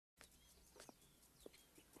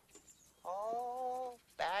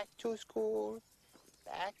to school,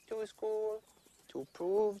 back to school, to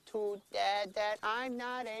prove to Dad that I'm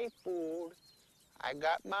not a fool. I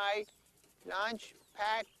got my lunch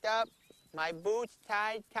packed up, my boots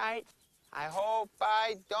tied tight. I hope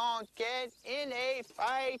I don't get in a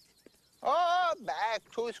fight. Oh, back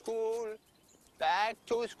to school, back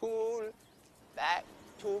to school, back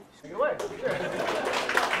to school.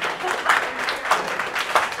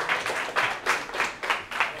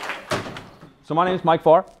 So my name is Mike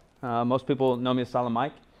Farr. Most people know me as Silent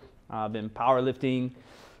Mike. I've been powerlifting,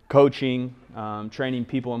 coaching, training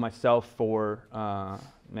people and myself for,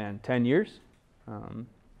 10 years.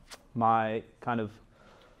 My kind of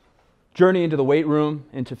journey into the weight room,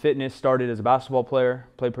 into fitness, started as a basketball player.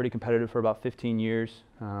 Played pretty competitive for about 15 years.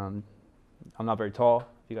 I'm not very tall,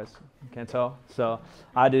 if you guys can't tell. So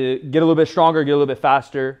I had to get a little bit stronger, get a little bit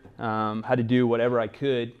faster. Had to do whatever I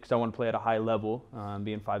could because I want to play at a high level.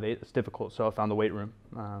 Being 5'8", it's difficult, so I found the weight room.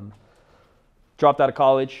 Dropped out of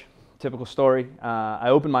college, typical story. I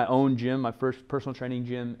opened my own gym, my first personal training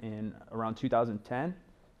gym in around 2010.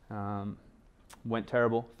 Went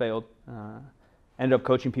terrible, failed. Ended up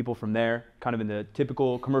coaching people from there, kind of in the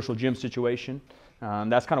typical commercial gym situation.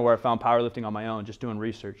 That's kind of where I found powerlifting on my own, just doing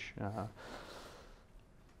research.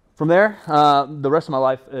 From there, the rest of my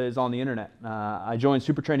life is on the internet. I joined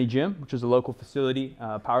Super Training Gym, which is a local facility,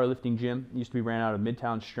 powerlifting gym. It used to be ran out of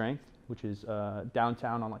Midtown Strength, which is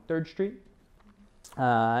downtown on like 3rd Street.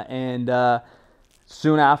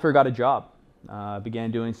 Soon after, got a job.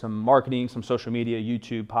 Began doing some marketing, some social media,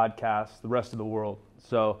 YouTube, podcasts, the rest of the world.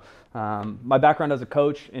 So my background as a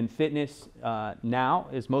coach in fitness now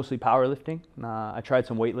is mostly powerlifting. I tried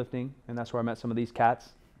some weightlifting, and that's where I met some of these cats.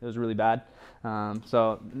 It was really bad.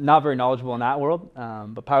 So not very knowledgeable in that world,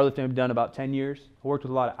 but powerlifting I've done about 10 years. I worked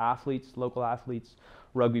with a lot of athletes, local athletes,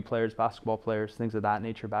 rugby players, basketball players, things of that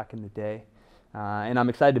nature back in the day. And I'm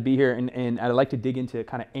excited to be here, and I'd like to dig into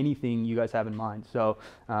kind of anything you guys have in mind. So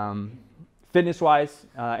fitness-wise,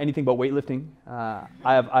 anything but weightlifting, I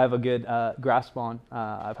have a good grasp on.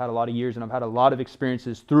 I've had a lot of years, and I've had a lot of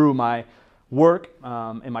experiences through my work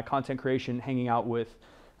and my content creation, hanging out with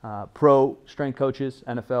pro strength coaches,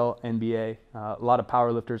 NFL, NBA, a lot of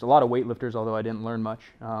power lifters, a lot of weightlifters, although I didn't learn much,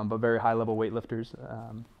 but very high-level weightlifters,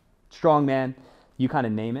 strongman, you kind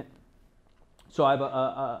of name it. So I have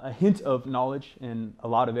a hint of knowledge in a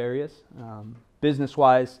lot of areas.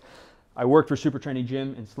 Business-wise, I worked for Super Training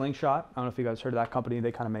Gym in Slingshot. I don't know if you guys heard of that company.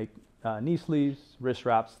 They kind of make knee sleeves, wrist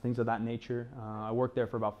wraps, things of that nature. I worked there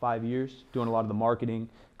for about 5 years, doing a lot of the marketing,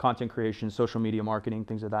 content creation, social media marketing,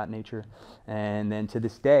 things of that nature. And then to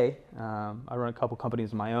this day, I run a couple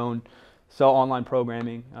companies of my own, sell online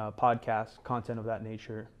programming, podcasts, content of that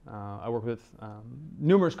nature. I work with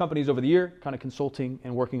numerous companies over the year, kind of consulting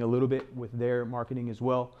and working a little bit with their marketing as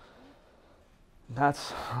well.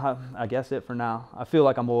 That's, I guess, it for now. I feel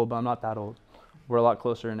like I'm old, but I'm not that old. We're a lot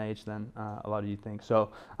closer in age than a lot of you think. So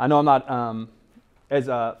I know I'm not as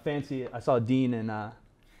fancy. I saw Dean and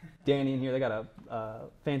Danny in here. They got a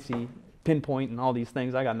fancy pinpoint and all these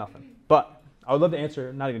things. I got nothing. But I would love to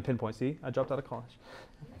answer, not even pinpoint. See, I dropped out of college.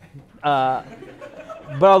 But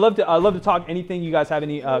I'd love to talk anything you guys have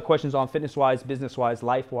any questions on, fitness-wise, business-wise,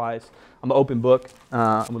 life-wise. I'm an open book.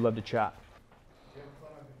 I would love to chat. Do you have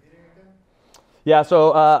plan on competing again? Yeah,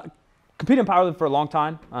 so competed in powerlifting for a long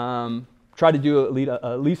time. Tried to do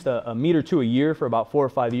at least a meet or two a year for about 4 or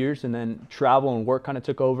 5 years, and then travel and work kind of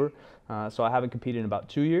took over. So I haven't competed in about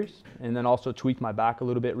 2 years, and then also tweaked my back a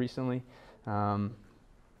little bit recently.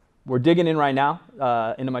 We're digging in right now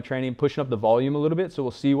into my training, pushing up the volume a little bit, so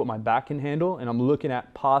we'll see what my back can handle, and I'm looking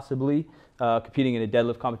at possibly competing in a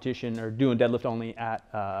deadlift competition or doing deadlift only at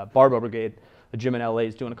Barbell Brigade. A gym in LA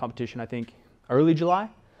is doing a competition, I think, early July.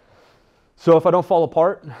 So if I don't fall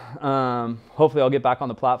apart, hopefully I'll get back on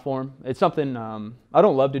the platform. It's something I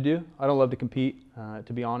don't love to do. I don't love to compete,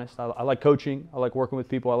 to be honest. I like coaching. I like working with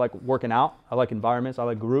people. I like working out. I like environments. I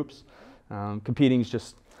like groups. Competing is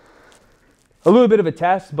just a little bit of a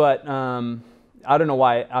test, but I don't know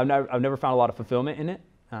why. I've never found a lot of fulfillment in it.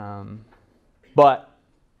 But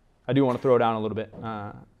I do want to throw down a little bit.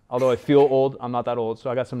 Although I feel old, I'm not that old. So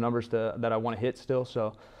I got some numbers that I want to hit still.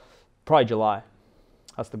 So probably July.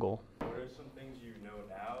 That's the goal. What are some things you know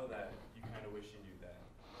now that you kind of wish you knew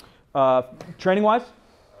then? Training-wise?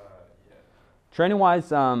 Yeah. Training-wise,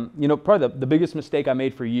 probably the biggest mistake I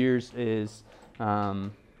made for years is,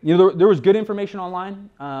 there was good information online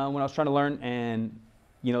when I was trying to learn, and,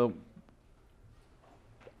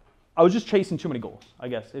 I was just chasing too many goals, I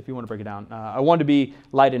guess, if you want to break it down. I wanted to be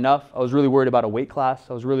light enough. I was really worried about a weight class.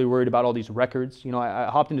 I was really worried about all these records. You know, I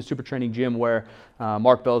hopped into Super Training Gym where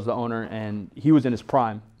Mark Bell's the owner, and he was in his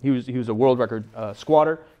prime. He was a world record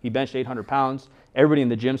squatter. He benched 800 pounds. Everybody in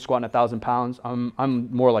the gym squatting 1,000 pounds. I'm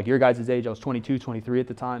more like your guys' age. I was 22, 23 at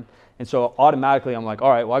the time. And so automatically I'm like, all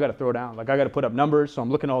right, well, I got to throw down. Like, I got to put up numbers. So I'm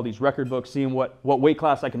looking at all these record books, seeing what weight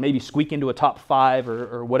class I can maybe squeak into a top 5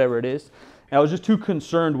 or whatever it is. And I was just too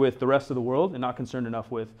concerned with the rest of the world and not concerned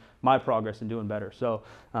enough with my progress and doing better. So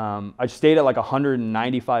I stayed at like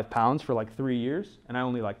 195 pounds for like 3 years, and I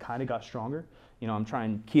only like kind of got stronger. You know, I'm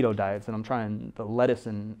trying keto diets, and I'm trying the lettuce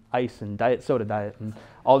and ice and diet soda diet and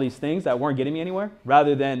all these things that weren't getting me anywhere.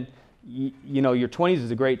 Rather than, you know, your 20s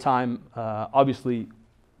is a great time, obviously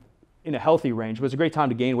in a healthy range, but it's a great time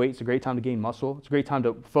to gain weight. It's a great time to gain muscle. It's a great time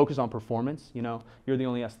to focus on performance. You know, you're the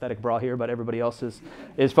only aesthetic bra here, but everybody else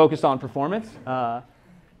is focused on performance.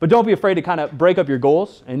 But don't be afraid to kind of break up your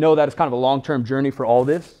goals and know that it's kind of a long-term journey for all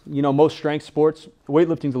this. You know, most strength sports,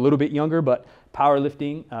 weightlifting's a little bit younger, but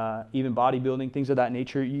powerlifting, even bodybuilding, things of that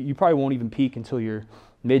nature, you probably won't even peak until your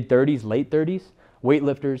mid-30s, late 30s.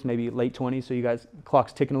 Weightlifters, maybe late 20s, so you guys,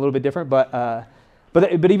 clock's ticking a little bit different. But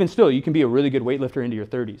even still, you can be a really good weightlifter into your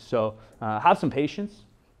 30s. So have some patience.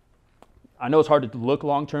 I know it's hard to look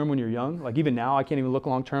long-term when you're young. Like even now, I can't even look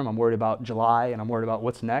long-term. I'm worried about July, and I'm worried about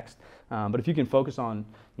what's next. But if you can focus on,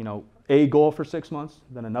 you know, a goal for 6 months,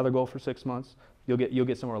 then another goal for 6 months, you'll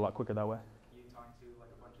get somewhere a lot quicker that way. You talk to like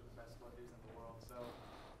a bunch of the best lifters in the world. So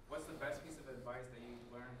what's the best piece of advice that you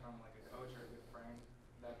learned from like a coach or a good friend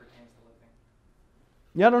that pertains to lifting?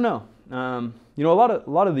 Yeah, I don't know. You know, a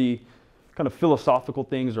lot of the kind of philosophical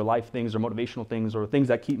things or life things or motivational things or things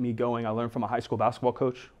that keep me going, I learned from a high school basketball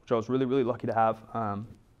coach, which I was really, really lucky to have.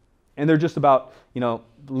 And they're just about, you know,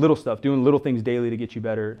 little stuff, doing little things daily to get you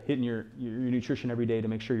better, hitting your nutrition every day to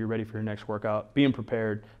make sure you're ready for your next workout, being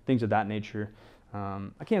prepared, things of that nature.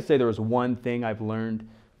 I can't say there was one thing I've learned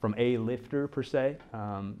from a lifter per se. You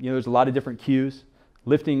know, there's a lot of different cues.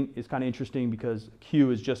 Lifting is kind of interesting because cue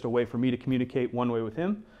is just a way for me to communicate one way with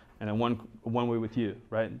him and then one way with you,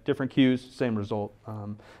 right? Different cues, same result.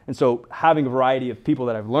 And so having a variety of people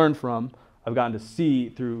that I've learned from, I've gotten to see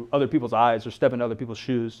through other people's eyes or step into other people's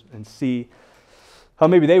shoes and see how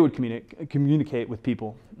maybe they would communicate with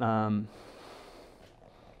people.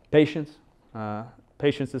 Patience.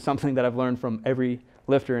 Patience is something that I've learned from every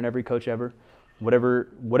lifter and every coach ever.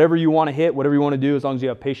 Whatever you want to hit, whatever you want to do, as long as you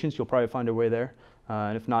have patience, you'll probably find your way there.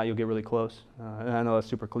 And if not, you'll get really close. And I know that's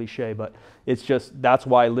super cliche, but it's just, that's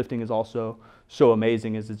why lifting is also so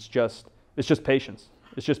amazing, is it's just patience.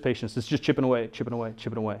 It's just patience. It's just chipping away, chipping away,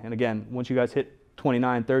 chipping away. And again, once you guys hit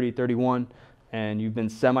 29, 30, 31, and you've been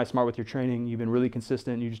semi-smart with your training, you've been really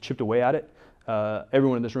consistent, you just chipped away at it,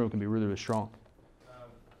 everyone in this room can be really, really strong.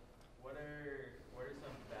 What are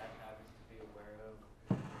some bad habits to be aware of when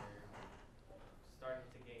you're starting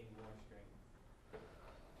to gain more strength?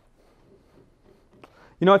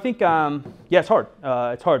 You know, I think, yeah, it's hard.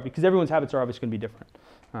 It's hard because everyone's habits are obviously going to be different.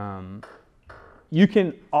 You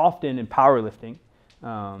can often, in powerlifting,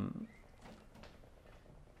 from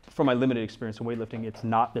my limited experience in weightlifting, it's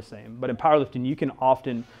not the same. But in powerlifting, you can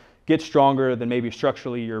often get stronger than maybe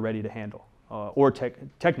structurally you're ready to handle, or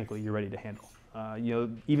technically you're ready to handle. You know,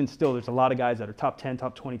 even still, there's a lot of guys that are top 10,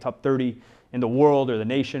 top 20, top 30 in the world or the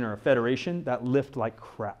nation or a federation that lift like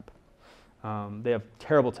crap. They have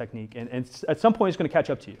terrible technique, and at some point it's going to catch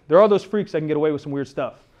up to you. There are those freaks that can get away with some weird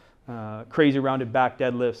stuff. Crazy rounded back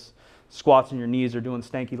deadlifts, squats on your knees or doing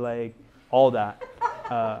stanky leg, all that.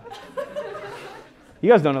 You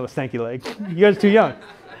guys don't know the stanky leg. You guys are too young.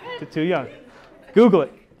 Too young. Google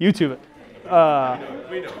it. YouTube it.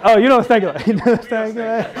 Oh, you know the stanky leg. You know the stanky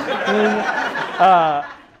leg.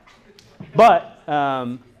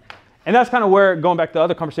 And that's kind of where, going back to the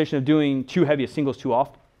other conversation of doing too heavy of singles too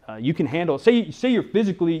often. You can handle, say you're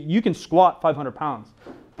physically, you can squat 500 pounds,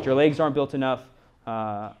 but your legs aren't built enough. You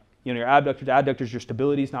know, your adductors, your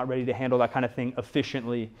stability is not ready to handle that kind of thing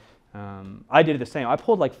efficiently. I did the same. I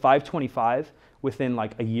pulled like 525 within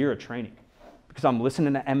like a year of training because I'm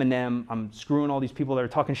listening to Eminem, I'm screwing all these people that are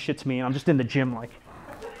talking shit to me, and I'm just in the gym like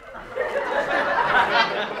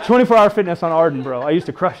 24-hour fitness on Arden, bro. I used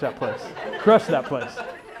to crush that place. Crush that place.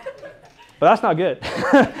 But that's not good.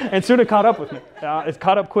 And soon it caught up with me. It's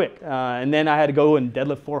caught up quick. And then I had to go and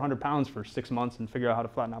deadlift 400 pounds for 6 months and figure out how to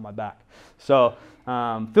flatten out my back. So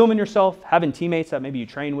filming yourself, having teammates that maybe you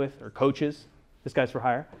train with or coaches. This guy's for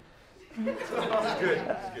hire. That's good.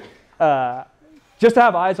 Just to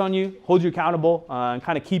have eyes on you, hold you accountable, and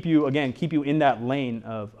kind of keep you in that lane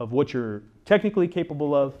of what you're technically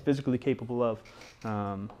capable of, physically capable of.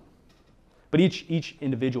 But each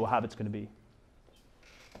individual habit's going to be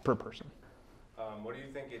per person. What do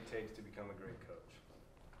you think it takes to become a great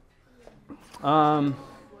coach?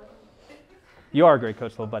 You are a great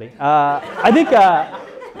coach, little buddy. I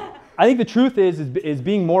think the truth is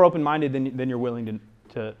being more open-minded than you're willing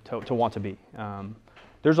to want to be.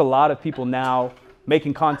 There's a lot of people now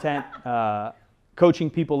making content, coaching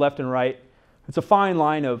people left and right. It's a fine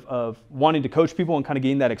line of wanting to coach people and kind of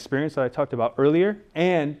getting that experience that I talked about earlier,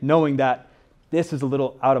 and knowing that this is a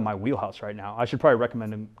little out of my wheelhouse right now. I should probably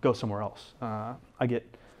recommend him go somewhere else. I get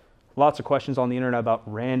lots of questions on the internet about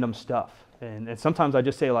random stuff, and sometimes I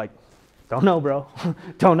just say like, don't know, bro,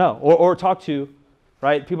 don't know. Or talk to,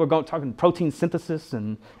 right? People are talking protein synthesis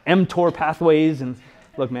and mTOR pathways, and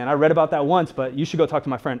look, man, I read about that once, but you should go talk to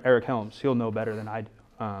my friend Eric Helms. He'll know better than I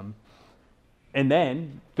do. And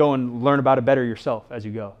then go and learn about it better yourself as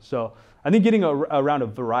you go. So I think getting around a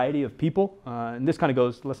variety of people, and this kind of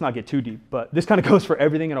goes, let's not get too deep, but this kind of goes for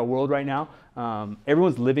everything in our world right now.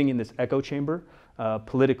 Everyone's living in this echo chamber,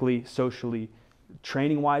 politically, socially,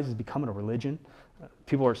 training-wise is becoming a religion.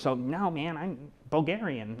 People are so, no, man, I'm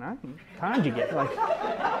Bulgarian, I'm conjugate. Like,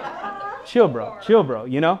 chill, bro,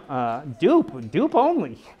 you know? Dupe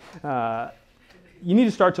only. You need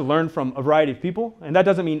to start to learn from a variety of people, and that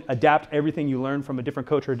doesn't mean adapt everything you learn from a different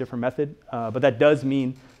coach or a different method, but that does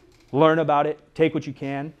mean learn about it, take what you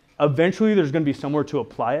can. Eventually, there's going to be somewhere to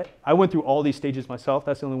apply it. I went through all these stages myself.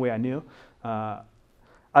 That's the only way I knew. I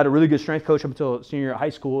had a really good strength coach up until senior year of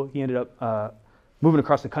high school. He ended up moving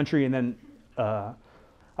across the country, and then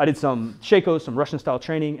I did some Shakos, some Russian-style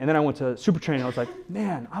training, and then I went to super training. I was like,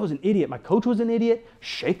 man, I was an idiot. My coach was an idiot.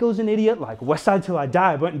 Shako's an idiot. Like, West Side Till I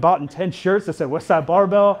Die. I went and bought 10 shirts that said West Side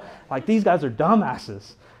Barbell. Like, these guys are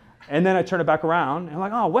dumbasses. And then I turn it back around, and I'm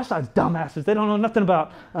like, oh, West Side's dumbasses. They don't know nothing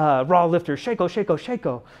about raw lifters.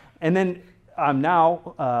 Shako. And then I'm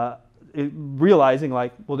now realizing,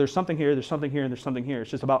 like, well, there's something here, there's something here, and there's something here. It's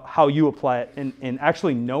just about how you apply it and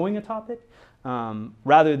actually knowing a topic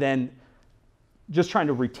rather than just trying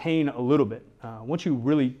to retain a little bit. Once you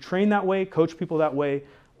really train that way, coach people that way,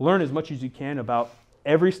 learn as much as you can about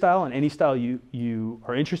every style and any style you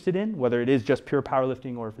are interested in, whether it is just pure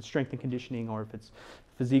powerlifting or if it's strength and conditioning or if it's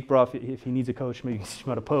physique, bro, if he needs a coach, maybe teach him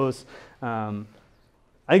how to pose. I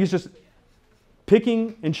think it's just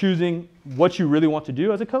picking and choosing what you really want to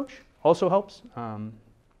do as a coach also helps. Can't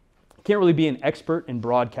really be an expert in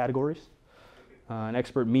broad categories. An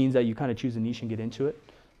expert means that you kind of choose a niche and get into it.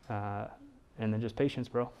 And then just patience,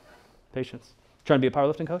 bro. Patience. Trying to be a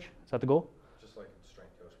powerlifting coach? Is that the goal? Just like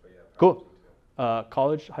strength coach, but yeah. Cool.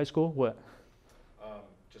 College, high school, what?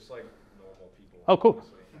 Just like normal people. Oh, cool.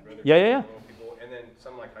 Honestly. Yeah. Normal people, and then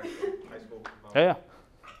some like high school. Yeah.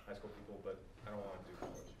 High school people, but I don't want to do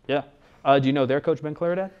college. Yeah. Do you know their coach, Ben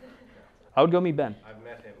Claridad? Yeah. I would go meet Ben. I've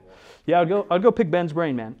met him once. Yeah, I'd go pick Ben's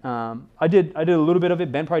brain, man. I did a little bit of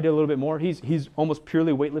it. Ben probably did a little bit more. He's almost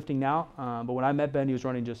purely weightlifting now. But when I met Ben, he was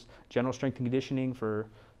running just general strength and conditioning for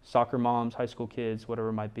soccer moms, high school kids, whatever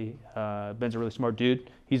it might be. Ben's a really smart dude.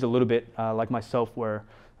 He's a little bit like myself, where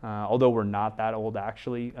although we're not that old,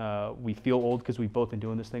 actually, we feel old because we've both been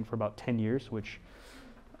doing this thing for about 10 years. Which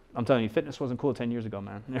I'm telling you, fitness wasn't cool 10 years ago,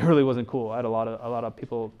 man. It really wasn't cool. I had a lot of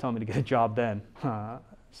people telling me to get a job then.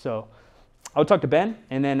 So I would talk to Ben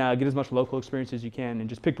and then get as much local experience as you can and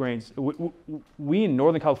just pick brains. We in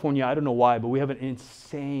Northern California, I don't know why, but we have an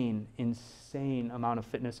insane amount of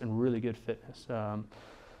fitness and really good fitness.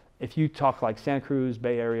 If you talk like Santa Cruz,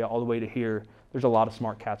 Bay Area, all the way to here, there's a lot of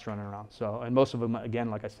smart cats running around. So, and most of them,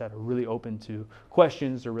 again, like I said, are really open to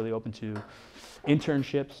questions. They're really open to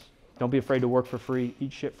internships. Don't be afraid to work for free.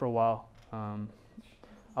 Eat shit for a while.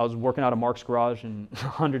 I was working out of Mark's garage in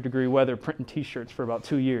 100-degree weather, printing T-shirts for about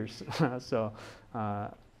 2 years. So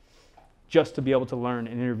just to be able to learn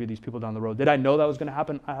and interview these people down the road. Did I know that was going to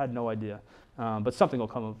happen? I had no idea. But something will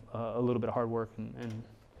come of a little bit of hard work. And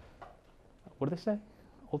what do they say?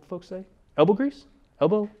 Old folks say? Elbow grease?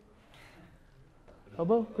 Elbow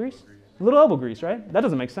grease? A little elbow grease, right? That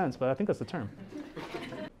doesn't make sense, but I think that's the term.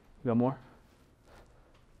 You got more?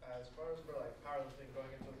 As far as for like powerlifting going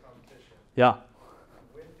into a competition, Yeah.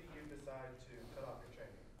 when do you decide to cut off your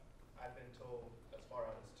training? I've been told as far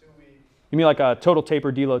out as 2 weeks. You mean like a total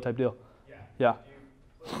taper deload type deal? Yeah.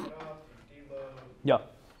 You lift it off, you deload.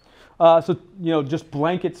 Yeah. So, just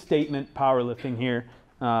blanket statement powerlifting here.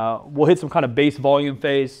 We'll hit some kind of base volume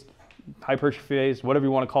phase, hypertrophy phase, whatever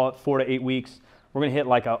you want to call it, 4 to 8 weeks. We're going to hit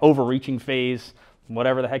like an overreaching phase,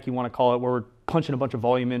 whatever the heck you want to call it, where we're punching a bunch of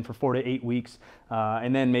volume in for 4 to 8 weeks.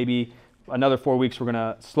 And then maybe another 4 weeks, we're going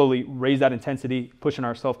to slowly raise that intensity, pushing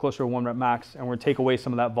ourselves closer to 1 rep max, and we're going to take away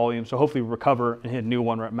some of that volume. So hopefully recover and hit a new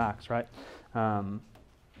 1 rep max, right?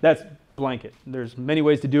 That's blanket. There's many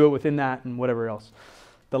ways to do it within that and whatever else.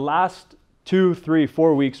 The last 2, 3,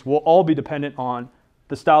 4 weeks will all be dependent on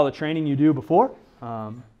the style of training you do before.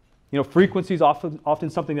 Frequency is often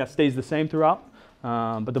something that stays the same throughout,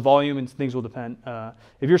 but the volume and things will depend.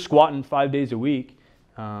 If you're squatting 5 days a week,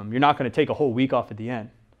 you're not going to take a whole week off at the end.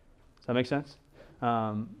 Does that make sense?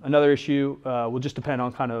 Another issue will just depend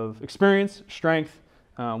on kind of experience, strength,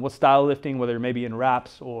 what style of lifting, whether maybe in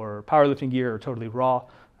wraps or powerlifting gear or totally raw,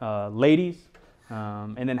 ladies,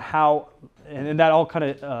 and then that all kind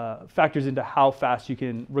of factors into how fast you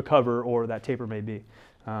can recover or that taper may be.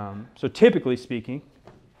 So typically speaking,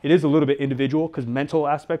 it is a little bit individual because mental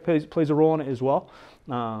aspect plays a role in it as well.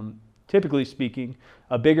 Typically speaking,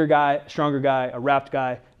 a bigger guy, stronger guy, a wrapped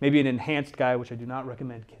guy, maybe an enhanced guy, which I do not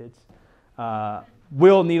recommend kids,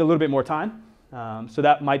 will need a little bit more time. So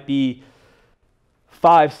that might be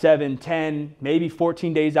 5, 7, 10, maybe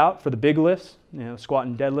 14 days out for the big lifts, squat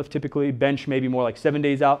and deadlift typically. Bench maybe more like 7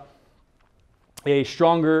 days out. A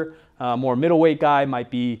stronger, more middleweight guy might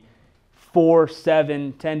be 4,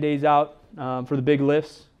 7, 10 days out for the big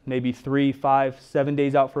lifts, maybe 3, 5, 7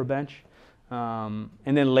 days out for a bench. And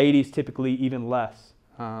then ladies typically even less.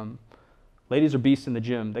 Ladies are beasts in the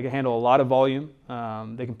gym. They can handle a lot of volume.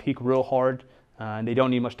 They can peak real hard, and they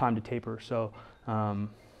don't need much time to taper. So, so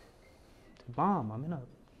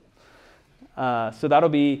that'll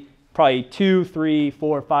be probably 2, 3,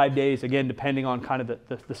 4, 5 days, again, depending on kind of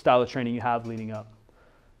the style of training you have leading up.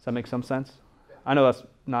 Does that make some sense? I know that's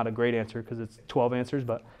not a great answer because it's 12 answers,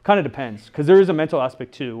 but kind of depends. Because there is a mental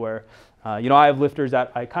aspect too where, I have lifters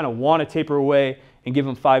that I kind of want to taper away and give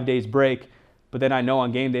them 5 days break, but then I know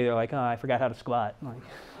on game day they're like, oh, I forgot how to squat. I'm like,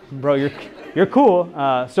 bro, you're cool.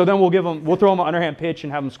 So then we'll throw them an underhand pitch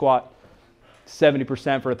and have them squat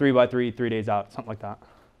 70% for a 3x3, 3 days out, something like that.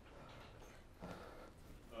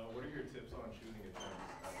 What are your tips on choosing attempts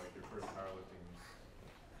at like your first powerlifting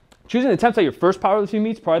meet? Choosing attempts at your first powerlifting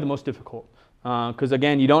meet is probably the most difficult. Because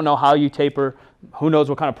again, you don't know how you taper, who knows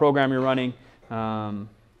what kind of program you're running,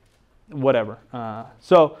 whatever.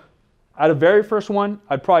 So at a very first one,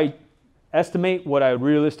 I'd probably estimate what I would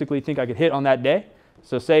realistically think I could hit on that day.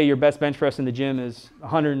 So say your best bench press in the gym is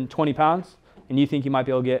 120 pounds, and you think you might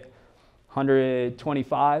be able to get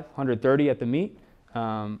 125, 130 at the meet.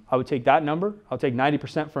 I would take that number. I'll take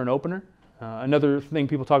 90% for an opener. Another thing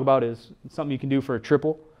people talk about is something you can do for a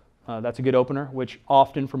triple. That's a good opener, which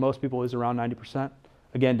often for most people is around 90%.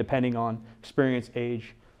 Again, depending on experience,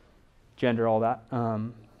 age, gender, all that.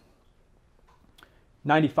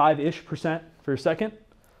 95-ish percent for a second.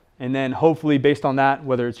 And then hopefully based on that,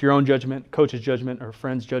 whether it's your own judgment, coach's judgment, or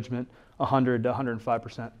friend's judgment, 100 to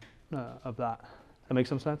 105% of that. That makes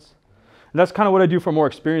some sense? And that's kind of what I do for a more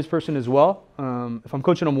experienced person as well. If I'm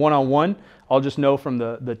coaching them one-on-one, I'll just know from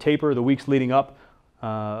the taper, the weeks leading up,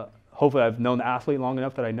 hopefully I've known the athlete long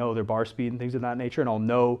enough that I know their bar speed and things of that nature, and I'll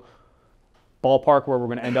know ballpark where we're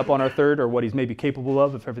going to end up on our third or what he's maybe capable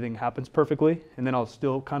of if everything happens perfectly. And then I'll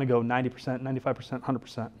still kind of go 90%, 95%,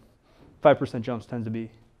 100%. 5% jumps tends to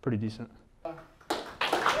be pretty decent.